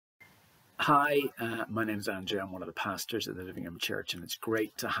Hi, my name's Andrew. I'm one of the pastors at the Living Room Church, and it's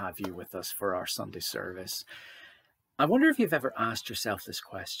great to have you with us for our Sunday service. I wonder if you've ever asked yourself this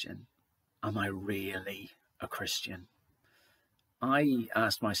question: am I really a Christian? I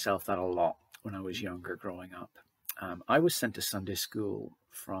asked myself that a lot when I was younger, growing up. I was sent to Sunday school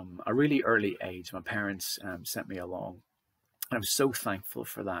from a really early age. My parents sent me along. I was so thankful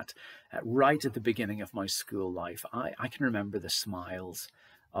for that. Right at the beginning of my school life, I can remember the smiles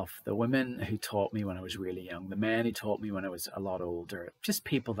of the women who taught me when I was really young, the men who taught me when I was a lot older, just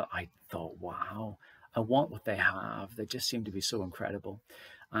people that I thought, wow, I want what they have. They just seem to be so incredible.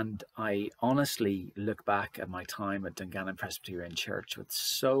 And I honestly look back at my time at Dungannon Presbyterian Church with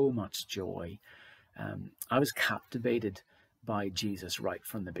so much joy. I was captivated by Jesus right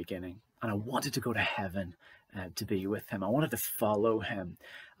from the beginning, and I wanted to go to heaven to be with him. I wanted to follow him.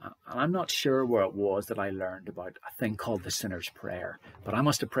 And I'm not sure where it was that I learned about a thing called the sinner's prayer, but I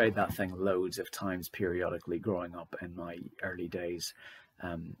must have prayed that thing loads of times periodically growing up in my early days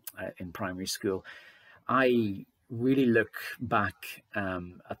in primary school. I really look back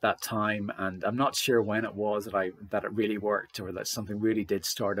at that time, and I'm not sure when it was that it really worked, or that something really did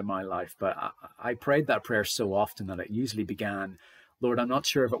start in my life, but I prayed that prayer so often that it usually began, Lord, I'm not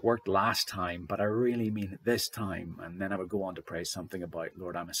sure if it worked last time, but I really mean it this time. And then I would go on to pray something about,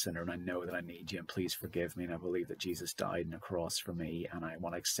 Lord, I'm a sinner and I know that I need you, and please forgive me. And I believe that Jesus died on a cross for me, and I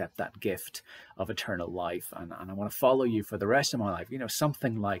want to accept that gift of eternal life. And I want to follow you for the rest of my life,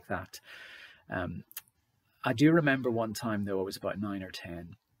 something like that. I do remember one time, though, I was about 9 or 10.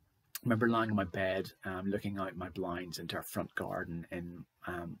 I remember lying on my bed, looking out my blinds into our front garden in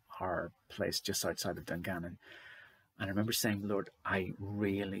our place just outside of Dungannon. And I remember saying, Lord, I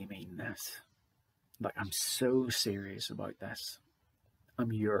really mean this. Like, I'm so serious about this.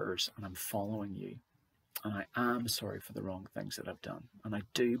 I'm yours and I'm following you. And I am sorry for the wrong things that I've done. And I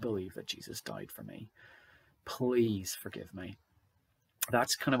do believe that Jesus died for me. Please forgive me.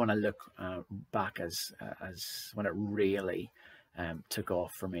 That's kind of when I look back as when it really took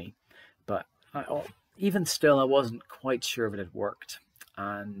off for me. But even still, I wasn't quite sure if it had worked.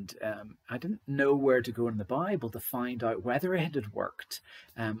 And I didn't know where to go in the Bible to find out whether it had worked.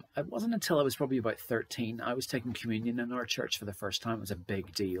 It wasn't until I was probably about 13. I was taking communion in our church for the first time. It was a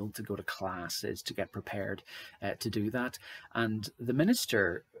big deal to go to classes, to get prepared to do that. And the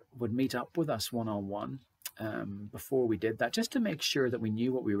minister would meet up with us one-on-one before we did that, just to make sure that we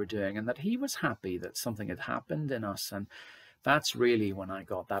knew what we were doing and that he was happy that something had happened in us. And that's really when I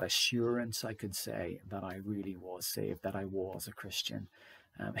got that assurance, I could say, that I really was saved, that I was a Christian.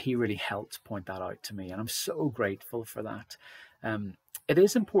 He really helped point that out to me, and I'm so grateful for that. It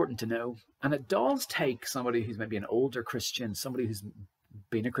is important to know, and it does take somebody who's maybe an older Christian, somebody who's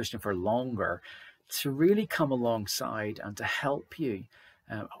been a Christian for longer, to really come alongside and to help you,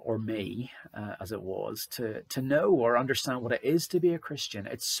 or me, as it was, to know or understand what it is to be a Christian.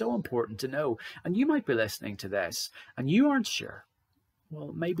 It's so important to know. And you might be listening to this and you aren't sure.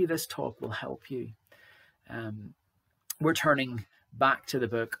 Well, maybe this talk will help you. We're turning back to the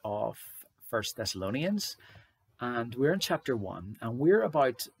book of 1 Thessalonians, and we're in chapter 1, and we're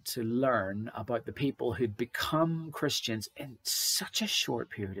about to learn about the people who'd become Christians in such a short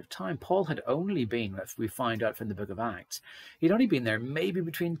period of time. Paul had only been, if we find out from the book of Acts, he'd only been there maybe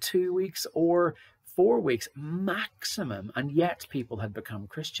between 2 weeks or 4 weeks maximum, and yet people had become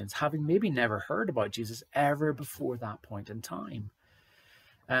Christians, having maybe never heard about Jesus ever before that point in time.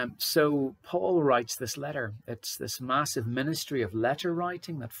 So Paul writes this letter. It's this massive ministry of letter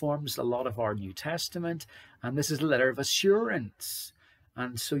writing that forms a lot of our New Testament. And this is a letter of assurance.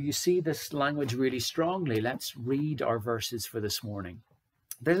 And so you see this language really strongly. Let's read our verses for this morning.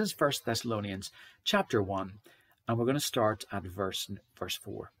 This is 1 Thessalonians chapter 1. And we're going to start at verse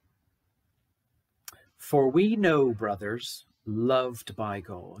 4. For we know, brothers, loved by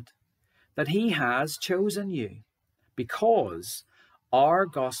God, that he has chosen you, because our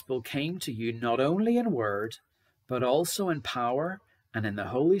gospel came to you not only in word, but also in power and in the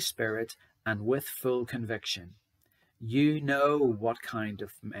Holy Spirit and with full conviction. You know what kind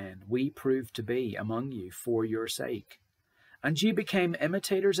of men we proved to be among you for your sake. And you became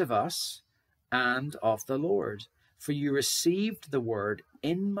imitators of us and of the Lord, for you received the word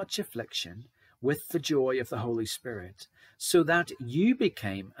in much affliction with the joy of the Holy Spirit, so that you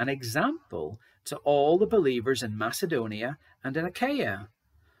became an example to all the believers in Macedonia and in Achaia.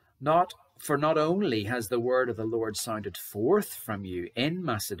 Not only has the word of the Lord sounded forth from you in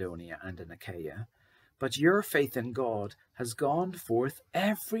Macedonia and in Achaia, but your faith in God has gone forth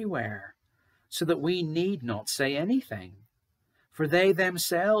everywhere, so that we need not say anything. For they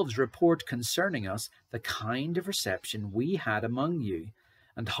themselves report concerning us the kind of reception we had among you,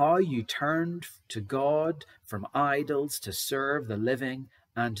 and how you turned to God from idols to serve the living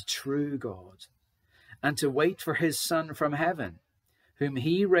and true God, and to wait for his Son from heaven, whom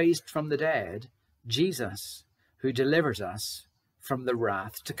he raised from the dead, Jesus, who delivers us from the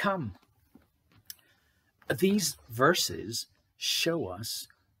wrath to come. These verses show us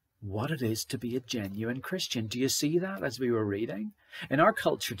what it is to be a genuine Christian. Do you see that as we were reading? In our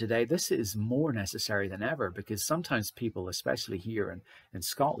culture today, this is more necessary than ever, because sometimes people, especially here in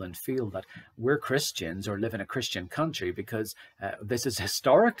Scotland, feel that we're Christians or live in a Christian country because this has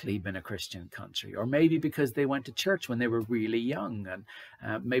historically been a Christian country, or maybe because they went to church when they were really young,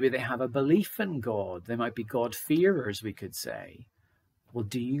 and maybe they have a belief in God. They might be God-fearers, we could say. Well,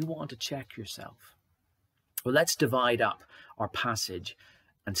 do you want to check yourself? Well, let's divide up our passage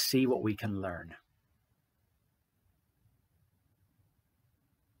and see what we can learn.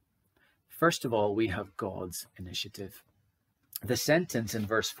 First of all, we have God's initiative. The sentence in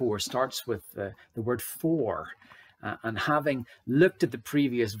verse 4 starts with the word for. And having looked at the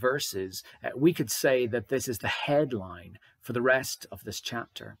previous verses, we could say that this is the headline for the rest of this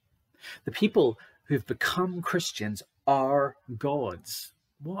chapter. The people who've become Christians are God's.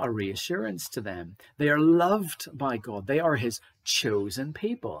 What a reassurance to them. They are loved by God. They are his chosen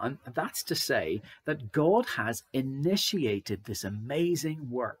people. And that's to say that God has initiated this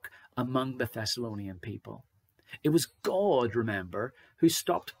amazing work among the Thessalonian people. It was God, remember, who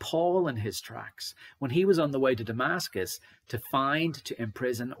stopped Paul in his tracks when he was on the way to Damascus to find, to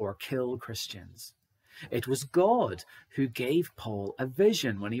imprison, or kill Christians. It was God who gave Paul a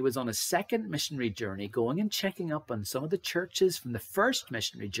vision when he was on a second missionary journey, going and checking up on some of the churches from the first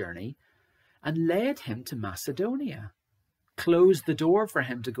missionary journey, and led him to Macedonia, closed the door for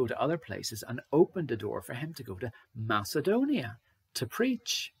him to go to other places, and opened a door for him to go to Macedonia to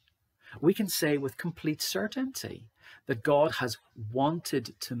preach. We can say with complete certainty that God has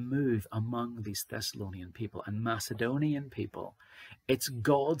wanted to move among these Thessalonian people and Macedonian people. It's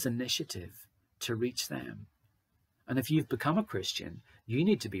God's initiative to reach them. And if you've become a Christian, you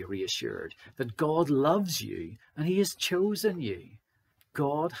need to be reassured that God loves you and he has chosen you.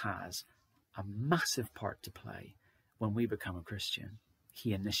 God has a massive part to play when we become a Christian.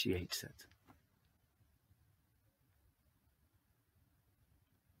 He initiates it.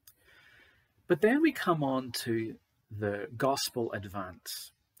 But then we come on to the gospel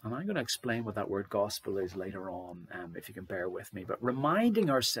advance. And I'm going to explain what that word gospel is later on, if you can bear with me. But reminding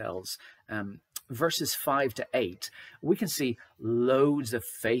ourselves, verses 5 to 8, we can see loads of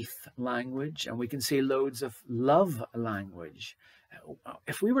faith language and we can see loads of love language.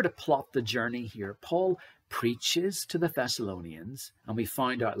 If we were to plot the journey here, Paul preaches to the Thessalonians, and we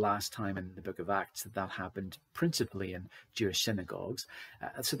find out last time in the book of Acts that that happened principally in Jewish synagogues.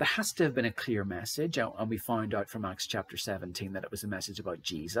 So there has to have been a clear message, and we find out from Acts chapter 17 that it was a message about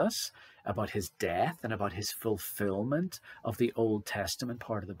Jesus, about his death, and about his fulfillment of the Old Testament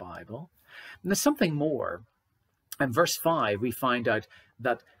part of the Bible. And there's something more. In verse 5, we find out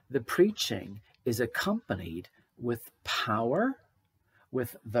that the preaching is accompanied with power,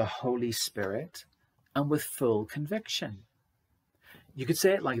 with the Holy Spirit, and with full conviction. You could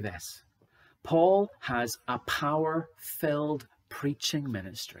say it like this. Paul has a power-filled preaching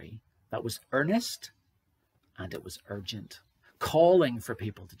ministry that was earnest and it was urgent, calling for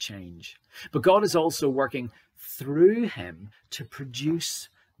people to change. But God is also working through him to produce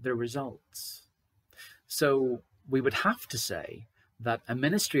the results. So we would have to say that a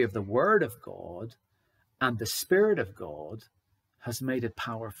ministry of the Word of God and the Spirit of God has made it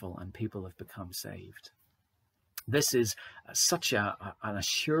powerful and people have become saved. This is such an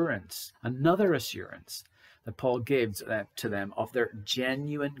assurance, another assurance that Paul gives to them of their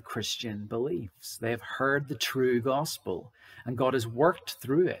genuine Christian beliefs. They have heard the true gospel and God has worked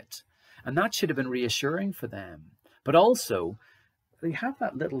through it. And that should have been reassuring for them. But also, they have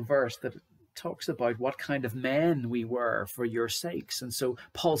that little verse that talks about what kind of men we were for your sakes. And so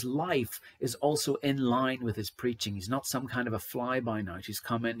Paul's life is also in line with his preaching. He's not some kind of a fly-by-night who's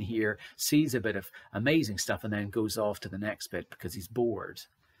come in here, sees a bit of amazing stuff, and then goes off to the next bit because he's bored.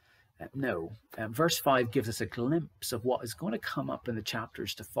 No. Verse 5 gives us a glimpse of what is going to come up in the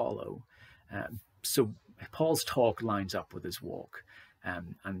chapters to follow. So Paul's talk lines up with his walk.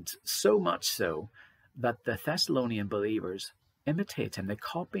 And so much so that the Thessalonian believers imitate him, they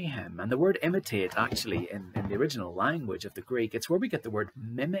copy him. And the word imitate, actually, in the original language of the Greek, it's where we get the word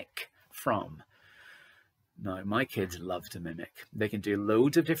mimic from. Now, my kids love to mimic. They can do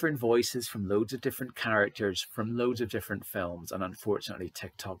loads of different voices from loads of different characters, from loads of different films, and unfortunately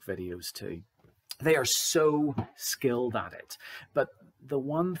TikTok videos too. They are so skilled at it. But the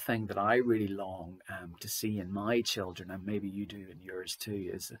one thing that I really long to see in my children, and maybe you do in yours too,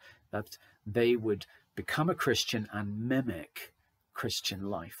 is that they would become a Christian and mimic Christian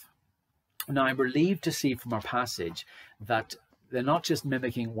life. Now, I'm relieved to see from our passage that they're not just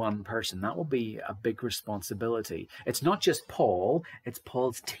mimicking one person. That will be a big responsibility. It's not just Paul, it's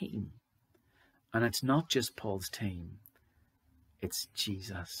Paul's team. And it's not just Paul's team, it's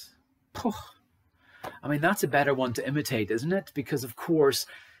Jesus. I mean, that's a better one to imitate, isn't it? Because, of course,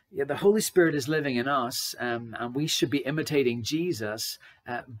 the Holy Spirit is living in us, and we should be imitating Jesus,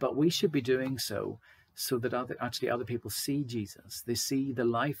 but we should be doing so that other people see Jesus. They see the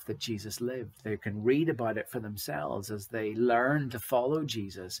life that Jesus lived. They can read about it for themselves as they learn to follow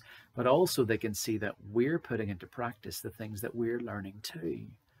Jesus, but also they can see that we're putting into practice the things that we're learning too.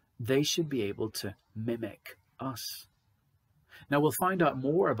 They should be able to mimic us. Now, we'll find out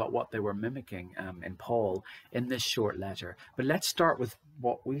more about what they were mimicking in Paul in this short letter, but let's start with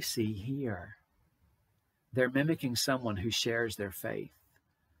what we see here. They're mimicking someone who shares their faith,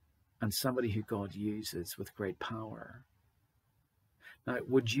 and somebody who God uses with great power. Now,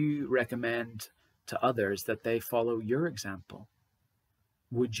 would you recommend to others that they follow your example?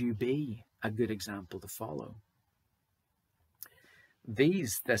 Would you be a good example to follow?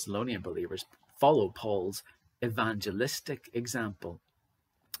 These Thessalonian believers follow Paul's evangelistic example.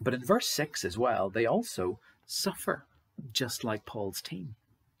 But in verse 6 as well, they also suffer, just like Paul's team.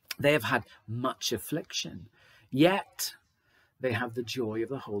 They have had much affliction, yet they have the joy of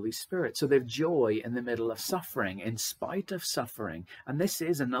the Holy Spirit. So they have joy in the middle of suffering, in spite of suffering. And this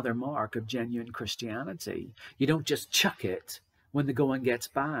is another mark of genuine Christianity. You don't just chuck it when the going gets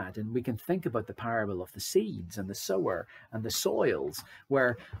bad. And we can think about the parable of the seeds and the sower and the soils,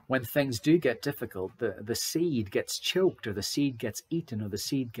 where when things do get difficult, the seed gets choked, or the seed gets eaten, or the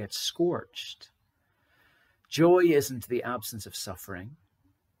seed gets scorched. Joy isn't the absence of suffering,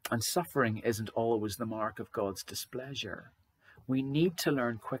 and suffering isn't always the mark of God's displeasure. We need to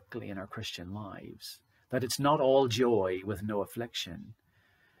learn quickly in our Christian lives that it's not all joy with no affliction.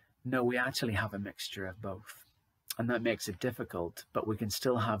 No, we actually have a mixture of both. And that makes it difficult, but we can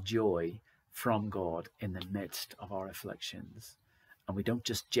still have joy from God in the midst of our afflictions. And we don't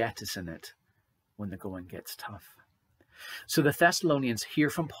just jettison it when the going gets tough. So the Thessalonians hear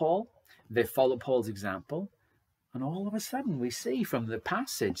from Paul. They follow Paul's example. And all of a sudden we see from the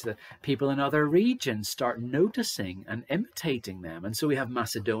passage that people in other regions start noticing and imitating them. And so we have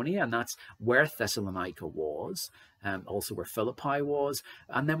Macedonia, and that's where Thessalonica was, also where Philippi was.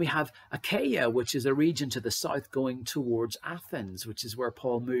 And then we have Achaia, which is a region to the south going towards Athens, which is where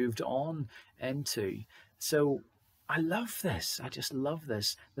Paul moved on into. So I love this. I just love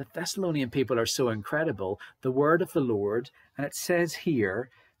this. The Thessalonian people are so incredible. The word of the Lord, and it says here,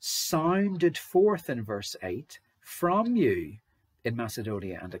 sounded forth in verse 8, from you in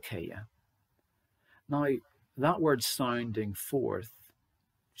Macedonia and Achaia. Now, that word sounding forth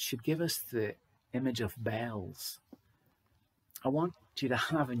should give us the image of bells. I want you to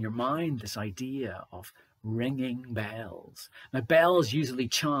have in your mind this idea of ringing bells. Now, bells usually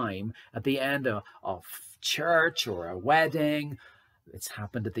chime at the end of church or a wedding. It's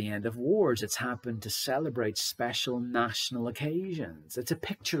happened at the end of wars. It's happened to celebrate special national occasions. It's a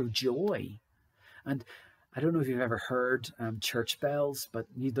picture of joy. And I don't know if you've ever heard church bells, but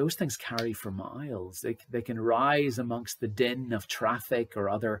those things carry for miles. They can rise amongst the din of traffic or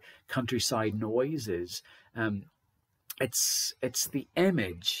other countryside noises. It's the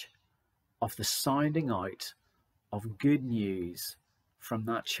image of the sounding out of good news from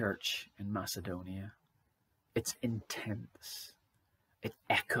that church in Macedonia. It's intense. It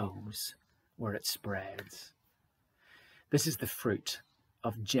echoes where it spreads. This is the fruit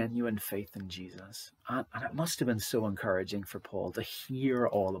of genuine faith in Jesus. And it must have been so encouraging for Paul to hear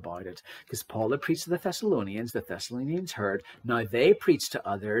all about it, because Paul had preached to the Thessalonians heard, now they preach to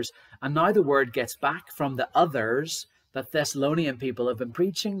others, and now the word gets back from the others that Thessalonian people have been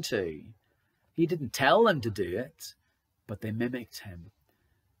preaching to. He didn't tell them to do it, but they mimicked him.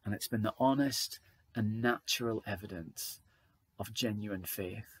 And it's been the honest and natural evidence of genuine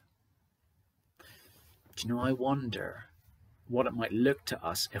faith. Do you know, I wonder what it might look to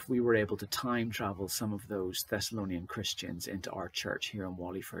us if we were able to time travel some of those Thessalonian Christians into our church here in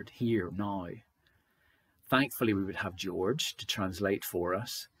Wallyford, here, now. Thankfully, we would have George to translate for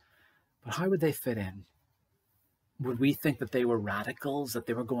us. But how would they fit in? Would we think that they were radicals, that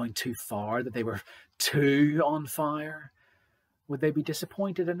they were going too far, that they were too on fire? Would they be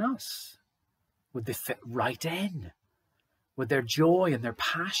disappointed in us? Would they fit right in? Would their joy and their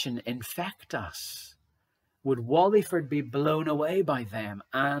passion infect us? Would Wallyford be blown away by them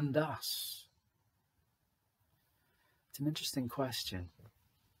and us? It's an interesting question.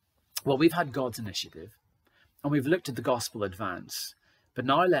 Well, we've had God's initiative and we've looked at the gospel advance, but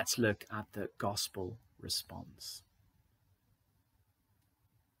now let's look at the gospel response.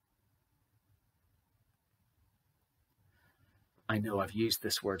 I know I've used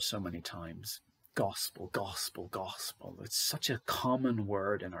this word so many times. Gospel, gospel, gospel. It's such a common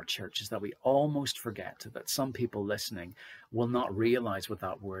word in our churches that we almost forget, that some people listening will not realize what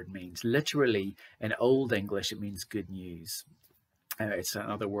that word means. Literally, in Old English, it means good news. It's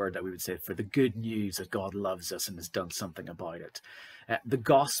another word that we would say for the good news that God loves us and has done something about it. The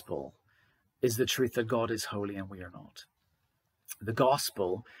gospel is the truth that God is holy and we are not. The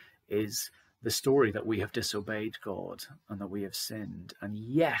gospel is the story that we have disobeyed God and that we have sinned, and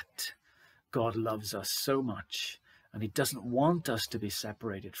yet God loves us so much and he doesn't want us to be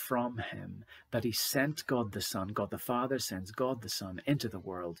separated from him that he sent God the Son. God the Father sends God the Son into the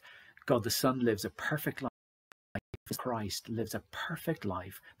world. God the Son lives a perfect life. Christ lives a perfect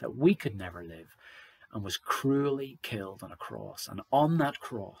life that we could never live and was cruelly killed on a cross. And on that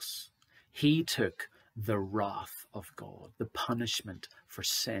cross, he took the wrath of God, the punishment for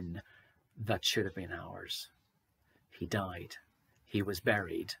sin that should have been ours. He died. He was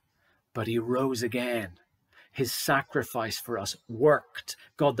buried. But he rose again. His sacrifice for us worked.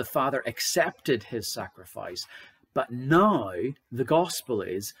 God the Father accepted his sacrifice. But now the gospel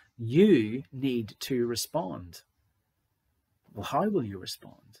is you need to respond. Well, how will you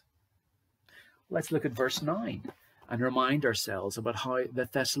respond? Let's look at verse 9 and remind ourselves about how the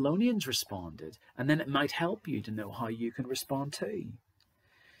Thessalonians responded. And then it might help you to know how you can respond too.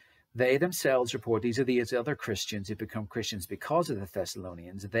 They themselves report, these are the other Christians who become Christians because of the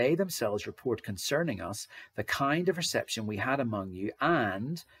Thessalonians. They themselves report concerning us the kind of reception we had among you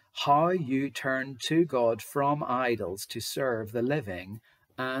and how you turned to God from idols to serve the living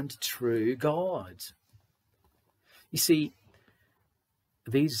and true God. You see,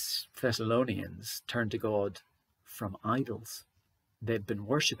 these Thessalonians turned to God from idols. They'd been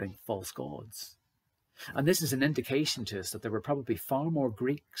worshipping false gods. And this is an indication to us that there were probably far more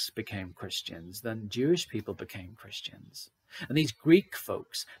Greeks became Christians than Jewish people became Christians. And these Greek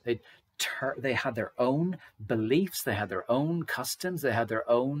folks, they had their own beliefs, they had their own customs, they had their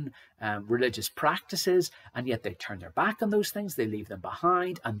own religious practices, and yet they turned their back on those things, they leave them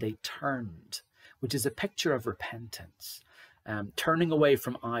behind, and they turned, which is a picture of repentance. Turning away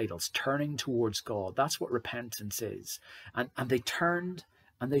from idols, turning towards God. That's what repentance is. And they turned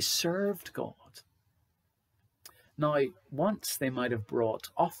and they served God. Now, once they might have brought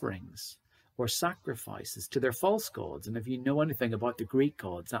offerings or sacrifices to their false gods. And if you know anything about the Greek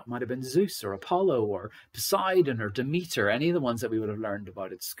gods, that might have been Zeus or Apollo or Poseidon or Demeter, any of the ones that we would have learned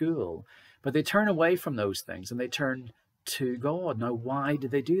about at school. But they turn away from those things and they turn to God. Now, why did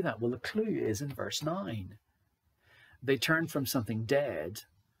they do that? Well, the clue is in verse 9. They turn from something dead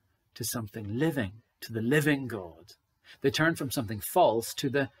to something living, to the living God. They turn from something false to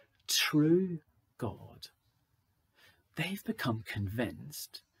the true God. They've become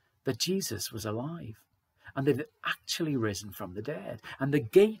convinced that Jesus was alive and that he had actually risen from the dead. And the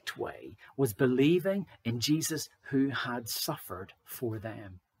gateway was believing in Jesus who had suffered for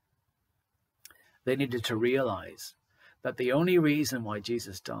them. They needed to realize that the only reason why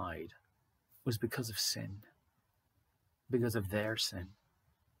Jesus died was because of sin, because of their sin,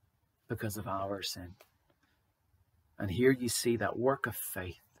 because of our sin. And here you see that work of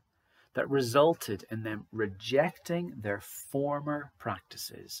faith that resulted in them rejecting their former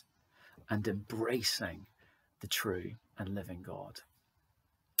practices and embracing the true and living God.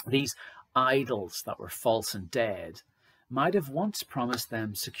 These idols that were false and dead might have once promised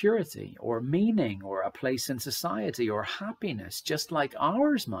them security or meaning or a place in society or happiness, just like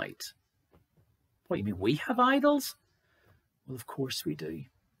ours might. What, you mean we have idols? Well, of course we do.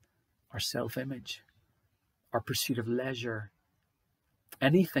 Our self-image, our pursuit of leisure,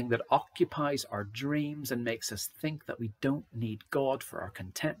 anything that occupies our dreams and makes us think that we don't need God for our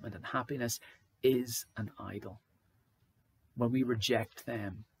contentment and happiness is an idol. When we reject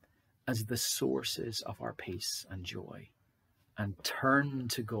them as the sources of our peace and joy and turn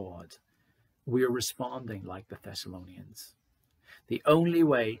to God, we are responding like the Thessalonians. The only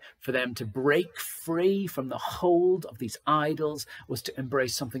way for them to break free from the hold of these idols was to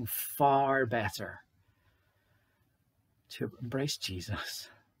embrace something far better, to embrace Jesus.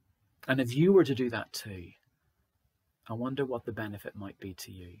 And if you were to do that too, I wonder what the benefit might be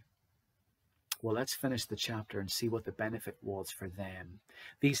to you. Well, let's finish the chapter and see what the benefit was for them.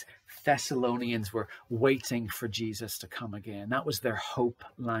 These Thessalonians were waiting for Jesus to come again. That was their hope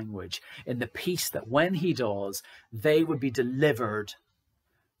language, in the peace that when he does, they would be delivered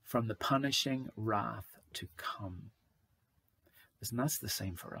from the punishing wrath to come. Listen, that's the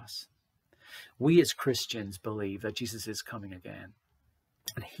same for us. We as Christians believe that Jesus is coming again,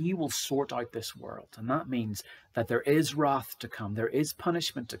 and he will sort out this world. And that means that there is wrath to come, there is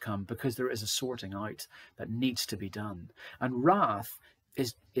punishment to come, because there is a sorting out that needs to be done. And wrath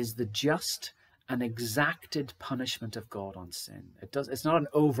is the just and exacted punishment of God on sin. It's not an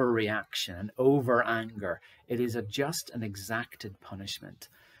overreaction, an over anger. It is a just and exacted punishment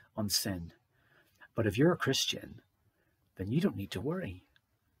on sin. But if you're a Christian, then you don't need to worry.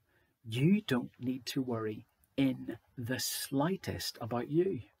 You don't need to worry in the slightest about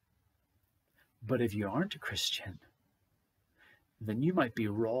you. But if you aren't a Christian, then you might be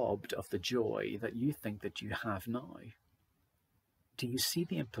robbed of the joy that you think that you have now. Do you see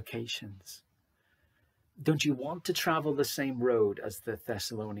the implications? Don't you want to travel the same road as the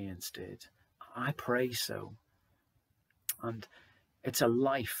Thessalonians did? I pray so. And it's a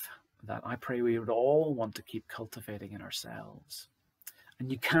life that I pray we would all want to keep cultivating in ourselves.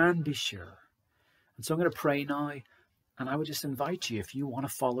 And you can be sure. And so I'm going to pray now, and I would just invite you, if you want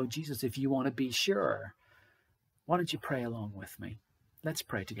to follow Jesus, if you want to be sure, why don't you pray along with me? Let's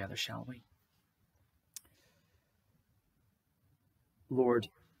pray together, shall we? Lord,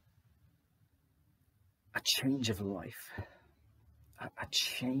 a change of life, a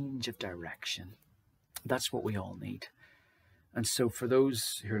change of direction. That's what we all need. And so for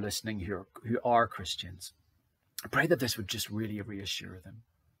those who are listening who are Christians, I pray that this would just really reassure them,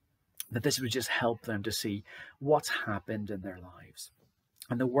 that this would just help them to see what's happened in their lives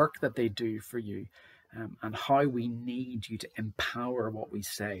and the work that they do for you, and how we need you to empower what we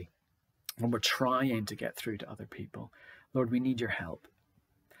say when we're trying to get through to other people. Lord, we need your help.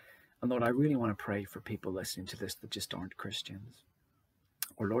 And Lord, I really want to pray for people listening to this that just aren't Christians.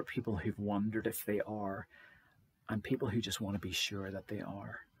 Or Lord, people who've wondered if they are, and people who just want to be sure that they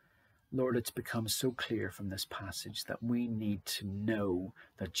are. Lord, it's become so clear from this passage that we need to know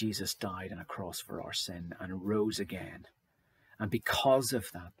that Jesus died on a cross for our sin and rose again. And because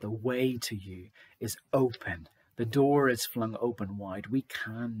of that, the way to you is open. The door is flung open wide. We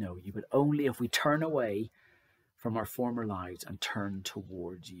can know you, but only if we turn away from our former lives and turn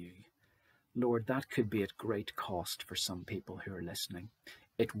towards you. Lord, that could be at great cost for some people who are listening.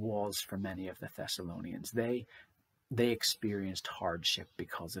 It was for many of the Thessalonians. They experienced hardship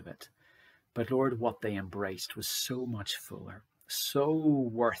because of it. But Lord, what they embraced was so much fuller, so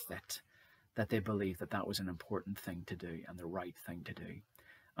worth it, that they believed that that was an important thing to do and the right thing to do.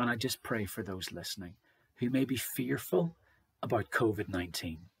 And I just pray for those listening who may be fearful about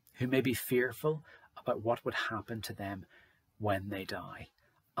COVID-19, who may be fearful about what would happen to them when they die.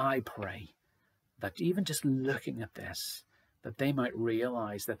 I pray that even just looking at this, that they might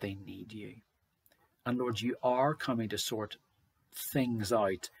realize that they need you. And Lord, you are coming to sort things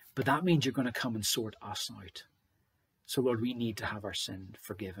out, but that means you're going to come and sort us out. So Lord, we need to have our sin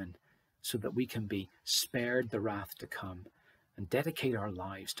forgiven so that we can be spared the wrath to come and dedicate our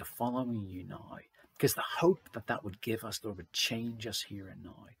lives to following you now. Because the hope that that would give us, Lord, would change us here and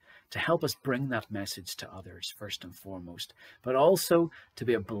now, to help us bring that message to others first and foremost, but also to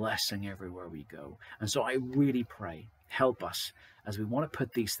be a blessing everywhere we go. And so I really pray, help us as we want to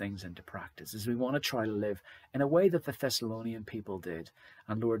put these things into practice, as we want to try to live in a way that the Thessalonian people did.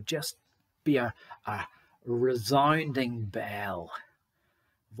 And Lord, just be a resounding bell,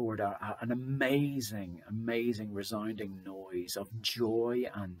 Lord, an amazing, amazing resounding noise of joy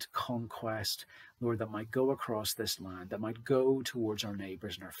and conquest, Lord, that might go across this land, that might go towards our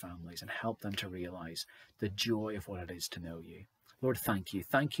neighbours and our families and help them to realise the joy of what it is to know you. Lord, thank you.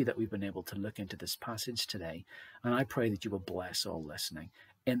 Thank you that we've been able to look into this passage today. And I pray that you will bless all listening.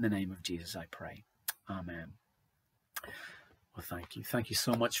 In the name of Jesus, I pray. Amen. Well, thank you. Thank you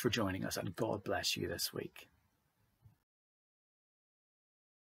so much for joining us, and God bless you this week.